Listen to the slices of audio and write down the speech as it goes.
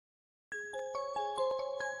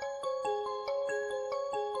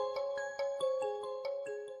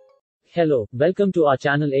Hello, welcome to our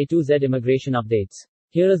channel A to Z Immigration Updates.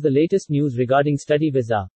 Here is the latest news regarding study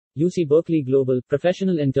visa. UC Berkeley Global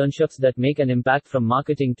Professional internships that make an impact from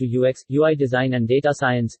marketing to UX, UI design and data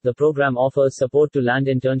science. The program offers support to land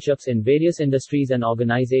internships in various industries and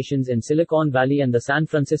organizations in Silicon Valley and the San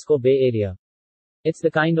Francisco Bay Area. It's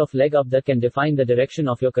the kind of leg up that can define the direction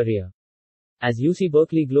of your career. As UC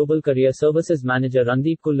Berkeley Global Career Services Manager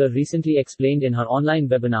Randeep Kullar recently explained in her online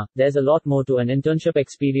webinar, there's a lot more to an internship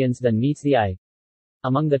experience than meets the eye.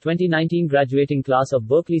 Among the 2019 graduating class of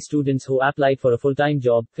Berkeley students who applied for a full-time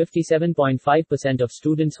job, 57.5% of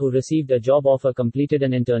students who received a job offer completed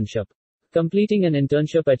an internship. Completing an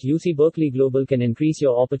internship at UC Berkeley Global can increase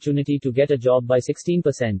your opportunity to get a job by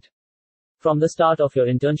 16%. From the start of your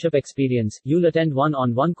internship experience, you'll attend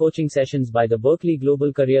one-on-one coaching sessions by the Berkeley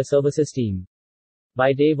Global Career Services team.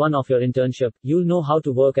 By day one of your internship, you'll know how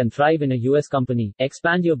to work and thrive in a US company,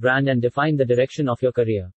 expand your brand and define the direction of your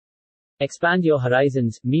career. Expand your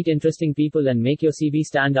horizons, meet interesting people and make your CV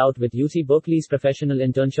stand out with UC Berkeley's professional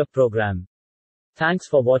internship program. Thanks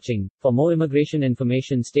for watching. For more immigration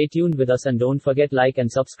information, stay tuned with us and don't forget like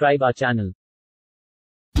and subscribe our channel.